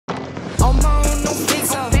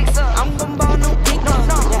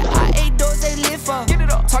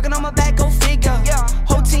Talking on my back, go figure.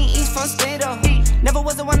 Whole team eats from Spitter. Never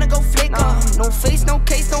was the one to go flicker. No face, no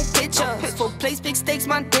case, no picture. Full place, big stakes,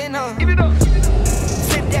 my dinner. Give it up.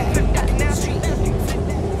 Flip that.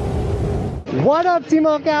 What up, Team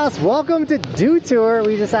Buckhouse? Welcome to Do Tour.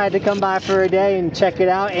 We decided to come by for a day and check it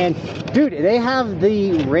out. And dude, they have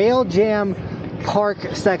the Rail Jam Park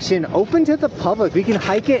section open to the public. We can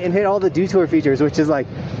hike it and hit all the Do Tour features, which is like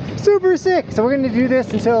super sick. So we're gonna do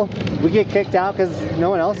this until we get kicked out because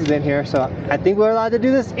no one else is in here. So I think we're allowed to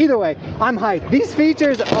do this. Either way, I'm hyped. These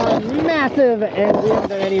features are massive and we haven't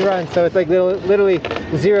done any runs. So it's like literally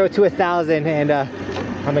 0 to 1,000 and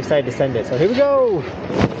I'm excited to send it. So here we go.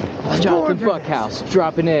 Johnathan Buckhouse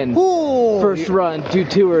dropping in. Ooh. First run, Do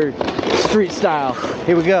Tour, street style.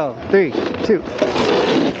 Here we go. 3, 2.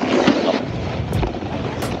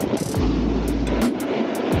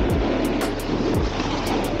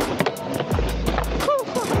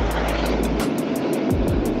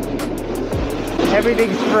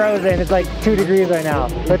 Everything's frozen. It's like 2 degrees right now.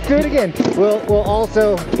 Let's do it again. We'll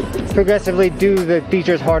also progressively do the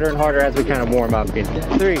features harder and harder as we kind of warm up. 3,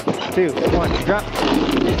 2, 1, drop.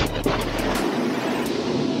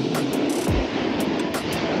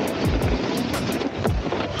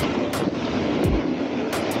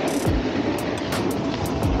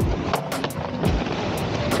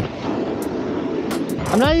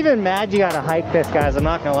 I'm not even mad you gotta hike this, guys. I'm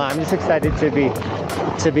not gonna lie. I'm just excited to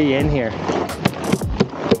be in here.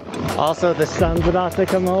 Also, the sun's about to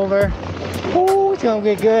come over. Oh, it's gonna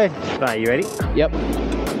get good. Alright, you ready? Yep.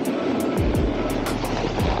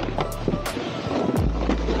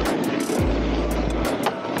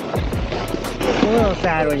 It's a little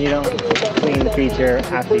sad when you don't clean the feature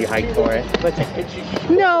after you hike for it. But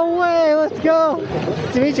no way, let's go.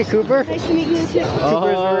 Nice to meet you, Cooper. Nice to meet you too.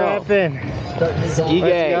 Cooper's repping. Ski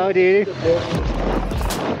Let's gang. go, dude.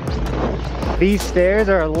 These stairs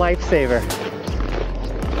are a lifesaver.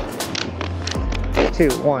 2,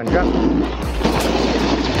 1, drop.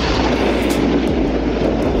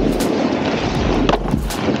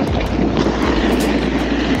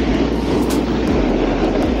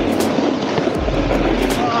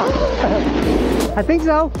 I think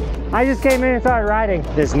so. I just came in and started riding.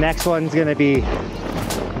 This next one's gonna be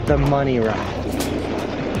the money ride.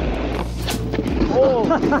 Oh.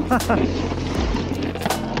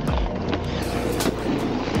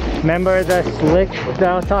 Remember the slick that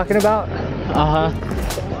I was talking about? Uh-huh.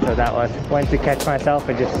 So that was, went to catch myself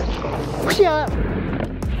and just whoosh up.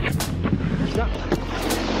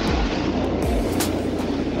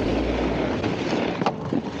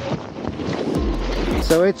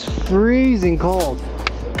 So it's freezing cold,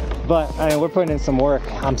 but I mean, we're putting in some work.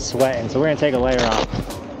 I'm sweating, so we're gonna take a layer off.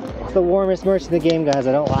 It's the warmest merch in the game, guys.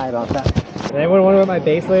 I don't lie about that. And anyone wonder what my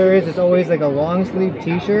base layer is? It's always like a long sleeve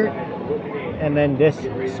t-shirt and then this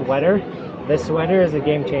sweater. This sweater is a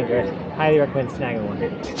game changer. I highly recommend snagging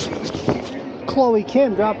one. Chloe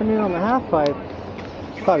Kim dropping in on the half pipe.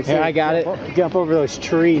 Probably Here, I got it. Jump over those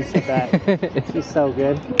trees with that. She's so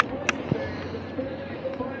good.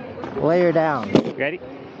 Layer down. Ready?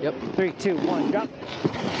 Yep. 3, 2, 1, drop.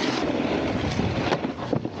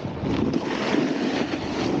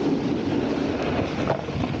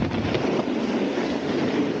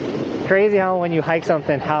 Crazy how when you hike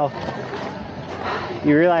something, how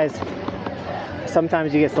you realize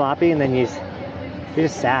sometimes you get sloppy and then you're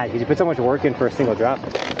just sad because you put so much work in for a single drop.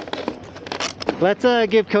 Let's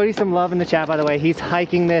give Cody some love in the chat, by the way. He's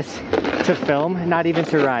hiking this to film, not even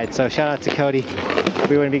to ride. So shout out to Cody.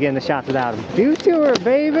 We wouldn't be getting the shots without him. Do Tour,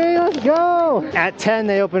 baby, let's go. At 10,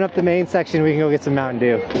 they open up the main section. We can go get some Mountain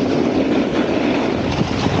Dew.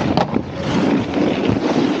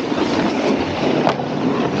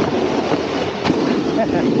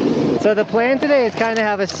 So the plan today is kind of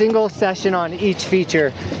have a single session on each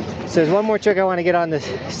feature. So there's one more trick I want to get on the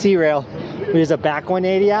C rail. We use a back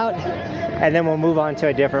 180 out, and then we'll move on to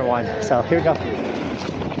a different one. So here we go.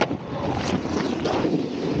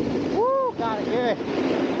 Woo, got it good.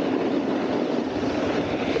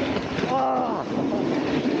 Oh.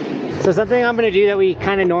 So something I'm going to do that we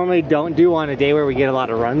kind of normally don't do on a day where we get a lot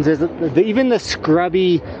of runs is even the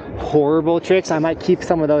scrubby, horrible tricks. I might keep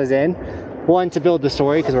some of those in. One, to build the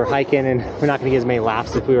story because we're hiking and we're not going to get as many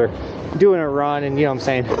laps if we were doing a run, and you know what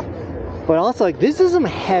I'm saying. But also, like, this is some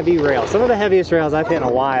heavy rails, some of the heaviest rails I've hit in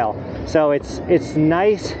a while. So it's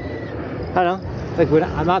nice. I don't know, like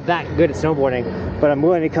I'm not that good at snowboarding, but I'm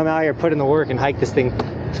willing to come out here, put in the work, and hike this thing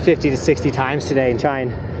 50 to 60 times today and try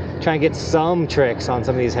and get some tricks on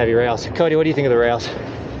some of these heavy rails. Cody, what do you think of the rails?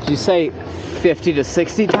 Did you say 50 to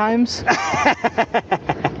 60 times?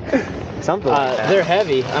 Something like that. They're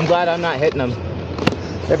heavy. I'm glad I'm not hitting them.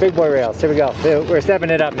 They're big boy rails. Here we go. We're stepping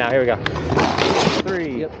it up now. Here we go.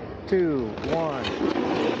 3, 2, 1.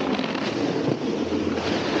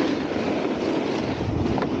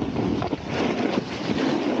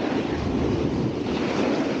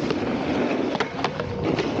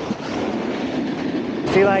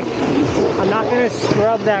 See, like, I'm not gonna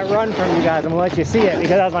scrub that run from you guys. I'm gonna let you see it because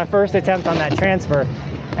that was my first attempt on that transfer,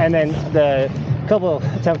 and then the couple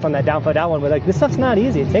attempts on that downflow down one. But like, this stuff's not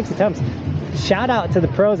easy. It takes attempts. Shout out to the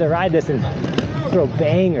pros that ride this and throw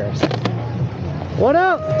bangers. What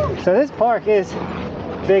up? So this park is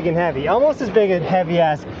big and heavy, almost as big and heavy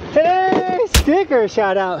as today's sticker.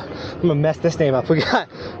 Shout out. I'm gonna mess this name up. We got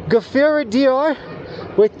Gafira DR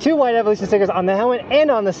with 2 white Evolution stickers on the helmet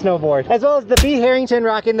and on the snowboard, as well as the B Harrington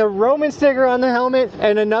rocking the Roman sticker on the helmet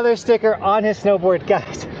and another sticker on his snowboard.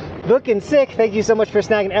 Guys, looking sick. Thank you so much for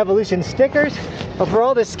snagging Evolution stickers. But for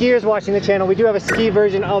all the skiers watching the channel, we do have a ski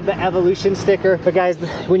version of the Evolution sticker. But guys,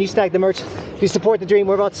 when you snag the merch, you support the dream.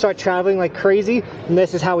 We're about to start traveling like crazy, and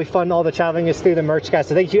this is how we fund all the traveling, is through the merch, guys.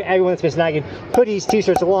 So thank you everyone that's been snagging hoodies,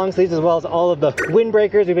 t-shirts, long sleeves, as well as all of the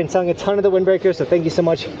windbreakers. We've been selling a ton of the windbreakers, so thank you so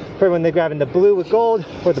much for everyone that's grabbing the blue with gold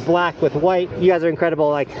or the black with white. You guys are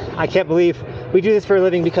incredible. Like, I can't believe we do this for a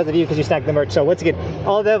living because of you, because you snag the merch. So once again,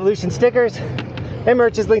 all the Evolution stickers and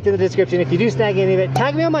merch is linked in the description. If you do snag any of it,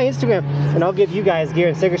 tag me on my Instagram and I'll give you guys gear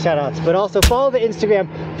and sticker shout outs. But also follow the Instagram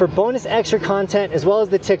for bonus extra content, as well as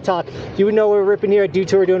the TikTok. You would know we're ripping here at Do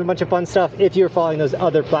Tour, doing a bunch of fun stuff if you're following those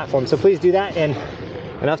other platforms. So please do that, and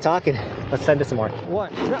enough talking. Let's send it some more.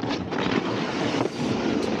 1, drop.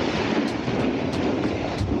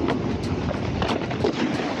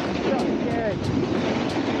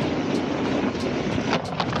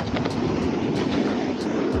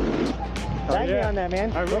 Tag me on that,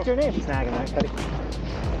 man. What's your name? Snagging that, buddy.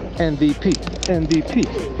 MVP, MVP,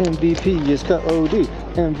 MVP is KOD.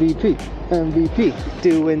 MVP, MVP.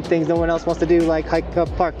 Doing things no one else wants to do, like hike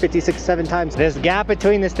up park 56, 7 times. This gap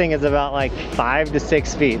between this thing is about like 5 to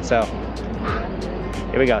 6 feet. So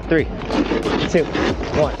here we go. 3, 2,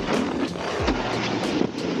 1.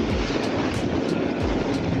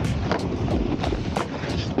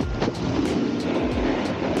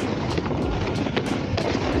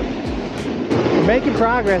 Making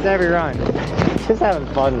progress every run. Just having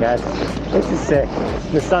fun, guys. This is sick.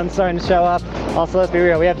 The sun's starting to show up. Also, let's be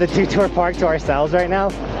real, we have the Do Tour park to ourselves right now.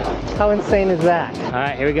 How insane is that? All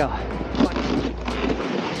right, here we go.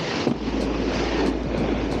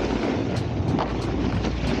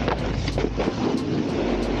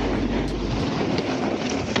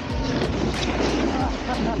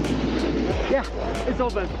 Yeah, it's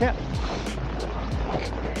open. Yeah.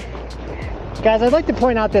 Guys, I'd like to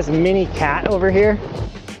point out this mini cat over here.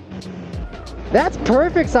 That's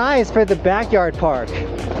perfect size for the backyard park.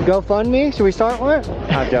 GoFundMe, should we start one?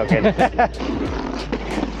 I'm joking.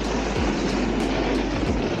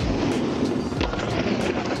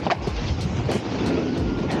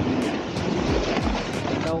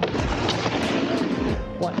 Nope.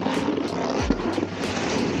 1.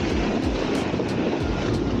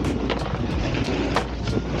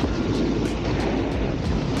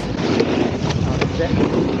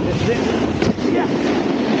 This is it. Yeah.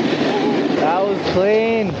 That was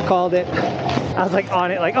clean. Called it. I was like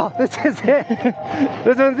on it, like, oh, this is it.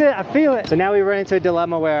 This one's it. I feel it. So now we run into a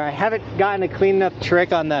dilemma where I haven't gotten a clean enough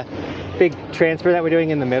trick on the big transfer that we're doing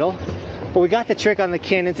in the middle, but we got the trick on the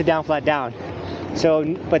cannon to down flat down. So,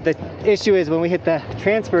 but the issue is when we hit the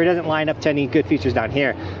transfer, it doesn't line up to any good features down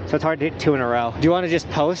here. So it's hard to hit 2 in a row. Do you want to just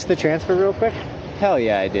post the transfer real quick? Hell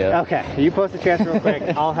yeah, I do. Okay, you post the transfer real quick.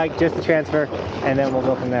 I'll hike just the transfer, and then we'll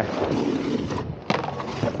go from there.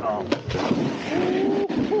 Oh.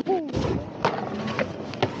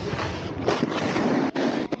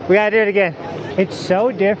 We gotta do it again. It's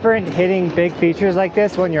so different hitting big features like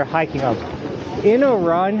this when you're hiking them. In a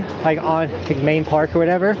run, like on the main park or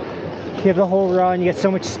whatever, you have the whole run, you get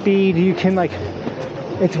so much speed, you can like,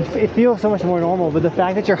 it feels so much more normal. But the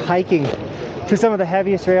fact that you're hiking to some of the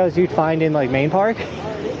heaviest rails you'd find in like main park,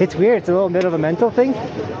 it's weird. It's a little bit of a mental thing.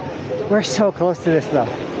 We're so close to this though.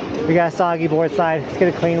 We got a soggy board side. Let's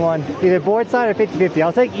get a clean one. Either board side or 50-50.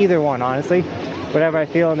 I'll take either one, honestly. Whatever I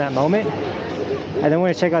feel in that moment. And then we're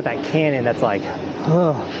gonna check out that cannon that's like,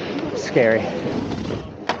 oh, scary.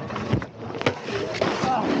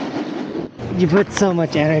 Oh, you put so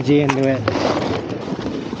much energy into it.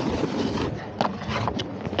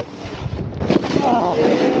 Oh,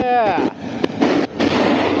 yeah.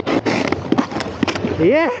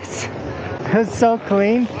 Yes! It was so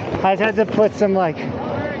clean. I just had to put some like,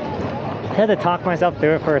 I had to talk myself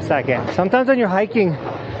through it for a second. Sometimes when you're hiking,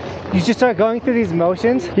 you just start going through these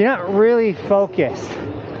motions, you're not really focused.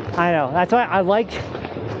 I know, that's why I like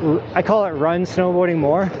I call it run snowboarding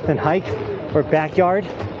more than hike or backyard.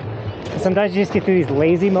 Sometimes you just get through these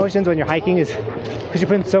lazy motions when you're hiking, is because you're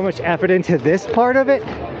putting so much effort into this part of it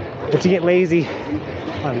that you get lazy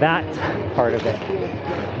on that part of it.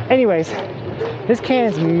 Anyways, this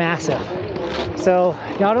cannon's massive. So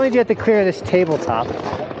not only do you have to clear this tabletop,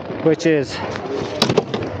 which is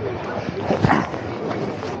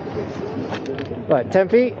what, 10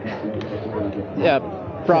 feet? Yeah,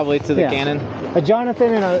 probably to the cannon. A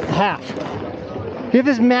Johnathan and a half. You have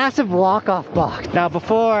this massive lock-off box. Now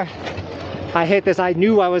before I hit this, I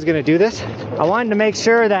knew I was gonna do this. I wanted to make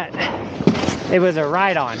sure that it was a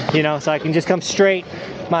ride-on, you know, so I can just come straight.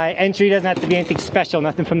 My entry doesn't have to be anything special,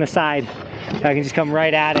 nothing from the side. I can just come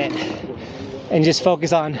right at it and just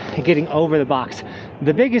focus on getting over the box.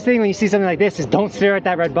 The biggest thing when you see something like this is don't stare at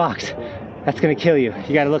that red box. That's gonna kill you.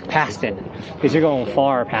 You gotta look past it because you're going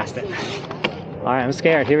far past it. All right, I'm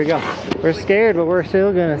scared. Here we go. We're scared, but we're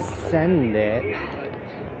still gonna send it.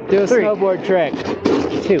 Do a snowboard trick.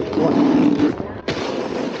 2, 1.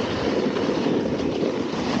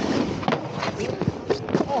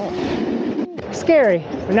 Oh. Scary,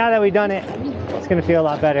 but now that we've done it, it's gonna feel a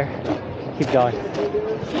lot better. Keep going.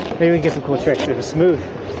 Maybe we can get some cool tricks. It was smooth.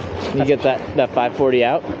 You get that 540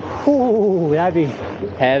 out? Ooh, that'd be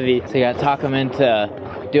heavy. So you gotta talk them into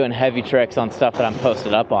doing heavy tricks on stuff that I'm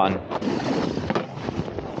posted up on.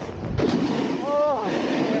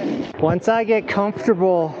 Once I get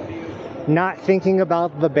comfortable not thinking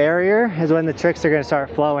about the barrier is when the tricks are going to start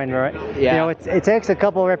flowing, right? Yeah. You know, it takes a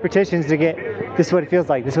couple of repetitions to get, this is what it feels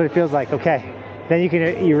like, this is what it feels like, okay. Then you can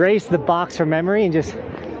erase the box from memory and just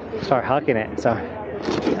start hucking it. So,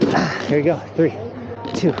 here we go, 3,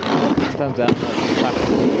 2. Thumbs up.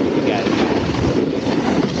 You guys.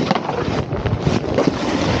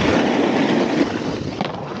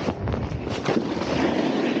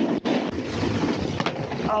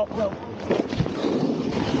 Oh, no.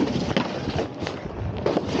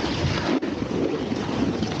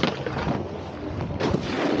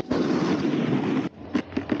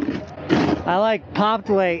 I like popped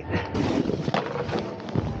late.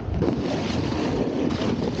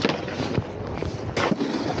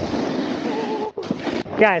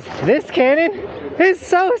 Guys, this cannon is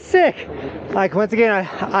so sick. Like, once again,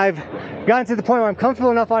 I've gotten to the point where I'm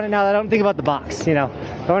comfortable enough on it now that I don't think about the box, you know.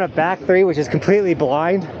 Going to back 3, which is completely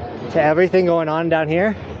blind to everything going on down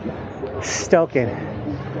here. Stoking.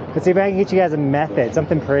 Let's see if I can get you guys a method,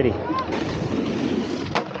 something pretty.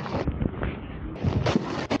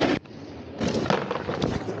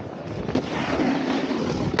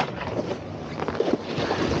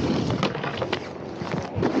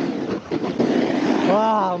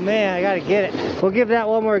 Oh man, I gotta get it. We'll give that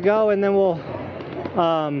one more go and then we'll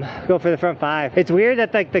go for the front 5. It's weird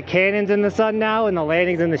that like the cannon's in the sun now and the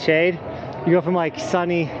landing's in the shade. You go from like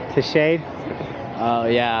sunny to shade. Oh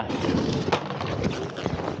yeah.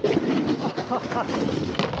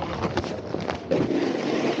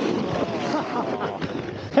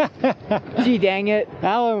 Gee dang it.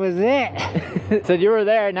 That one was it. So you were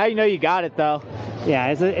there, now you know you got it though. Yeah,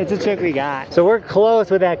 it's a trick we got. So we're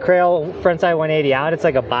close with that Crail frontside 180 out. It's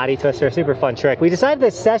like a body twister, super fun trick. We decided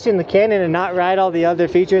to session the cannon and not ride all the other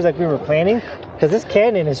features like we were planning, because this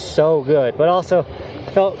cannon is so good, but also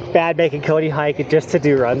I felt bad making Cody hike it just to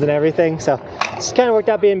do runs and everything. So it's kind of worked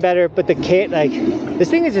out being better, but the this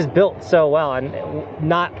thing is just built so well, and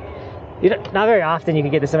not very often you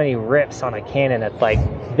can get this many rips on a cannon that's like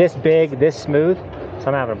this big, this smooth. So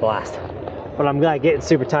I'm having a blast. But I'm like getting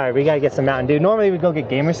super tired. We gotta get some Mountain Dew. Normally we go get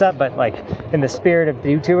Gamer Sup, but like in the spirit of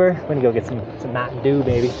Dew Tour, we're gonna go get some Mountain Dew,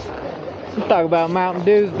 baby. Let's talk about Mountain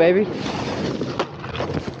Dews, baby.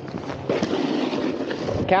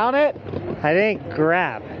 Count it. I didn't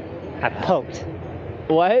grab. I poked.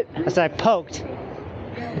 What? I said I poked.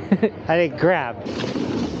 I didn't grab.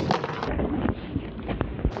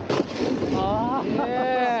 Oh,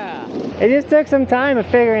 yeah. It just took some time of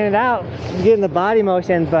figuring it out, getting the body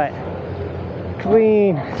motions, but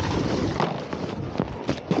clean.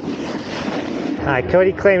 All right,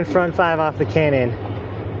 Cody claimed front 5 off the cannon.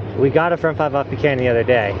 We got a front 5 off the cannon the other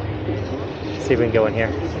day. Let's see if we can go in here.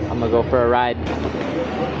 I'm gonna go for a ride.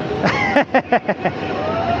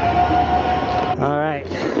 All right,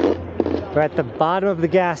 we're at the bottom of the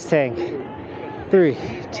gas tank. 3,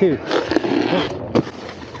 2, 1.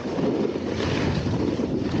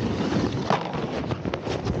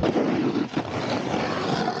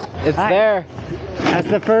 It's there. That's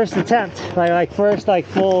the first attempt, first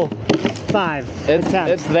full 5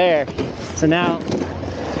 attempts. It's there. So now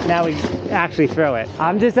we actually throw it.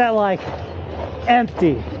 I'm just at like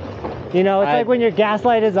empty. You know, it's like when your gas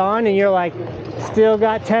light is on and you're like still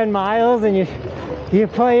got 10 miles and You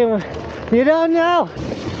play, you don't know.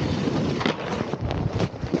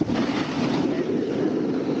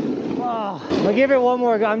 Oh, I'll give it one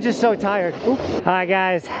more go. I'm just so tired. All right,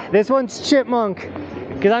 guys, this one's Chipmunk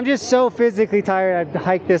because I'm just so physically tired. I've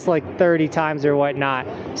hiked this like 30 times or whatnot.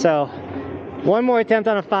 So one more attempt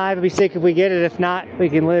on a 5. It'd be sick if we get it. If not, we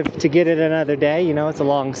can live to get it another day. You know, it's a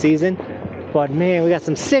long season. But man, we got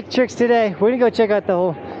some sick tricks today. We're gonna go check out the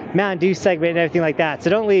whole Mountain Dew segment and everything like that. So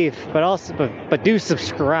don't leave, but also, but do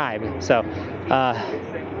subscribe. So,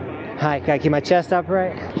 hi, gotta keep my chest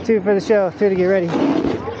upright. 2 for the show, 3 to get ready.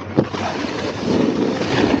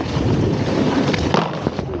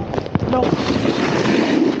 Nope.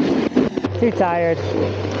 Too tired.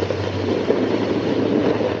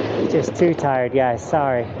 Just too tired, guys.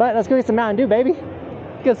 Sorry. But let's go get some Mountain Dew, baby.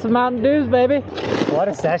 Get some Mountain Dews, baby. What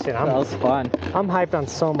a session. That was fun. I'm hyped on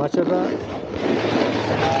so much of that.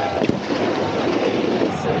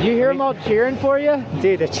 You hear them all cheering for you?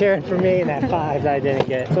 Dude, they're cheering for me in that 5 that I didn't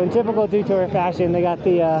get. So in typical Dew Tour fashion, they got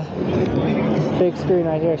the big screen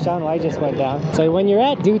right here. Sean White just went down. So when you're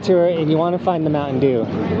at Dew Tour and you want to find the Mountain Dew,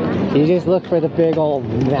 you just look for the big old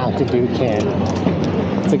Mountain Dew can.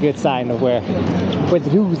 It's a good sign of where the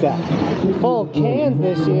Dew's at. Full cans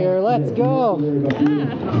this year. Let's go.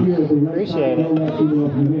 Appreciate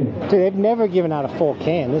it. Dude, they've never given out a full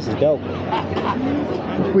can. This is dope.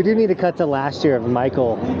 We do need to cut to last year of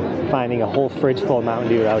Michael finding a whole fridge full of Mountain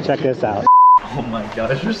Dew. Check this out. Oh my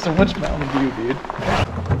gosh, there's so much Mountain Dew, dude.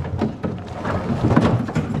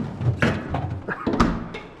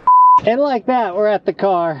 And like that, we're at the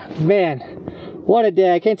car. Man, what a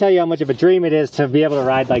day. I can't tell you how much of a dream it is to be able to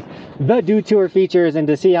ride like the Dew Tour features and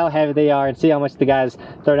to see how heavy they are and see how much the guys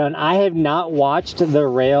throw down. I have not watched the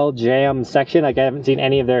Rail Jam section. Like I haven't seen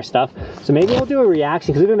any of their stuff. So maybe we'll do a reaction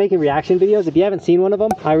because we've been making reaction videos. If you haven't seen one of them,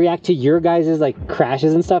 I react to your guys' like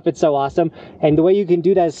crashes and stuff. It's so awesome. And the way you can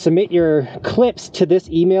do that is submit your clips to this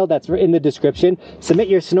email that's in the description. Submit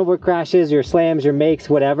your snowboard crashes, your slams, your makes,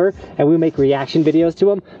 whatever, and we'll make reaction videos to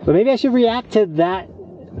them. But maybe I should react to that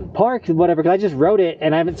park, whatever, because I just wrote it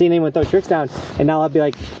and I haven't seen anyone throw tricks down, and now I'll be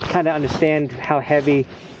like kind of understand how heavy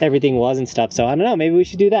everything was and stuff. So I don't know, maybe we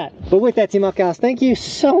should do that. But with that, Team Buckhouse, thank you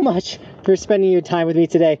so much for spending your time with me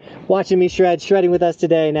today, watching me shredding with us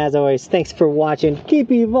today. And as always, thanks for watching.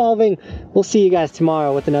 Keep evolving. We'll see you guys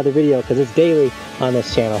tomorrow with another video because it's daily on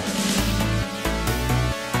this channel.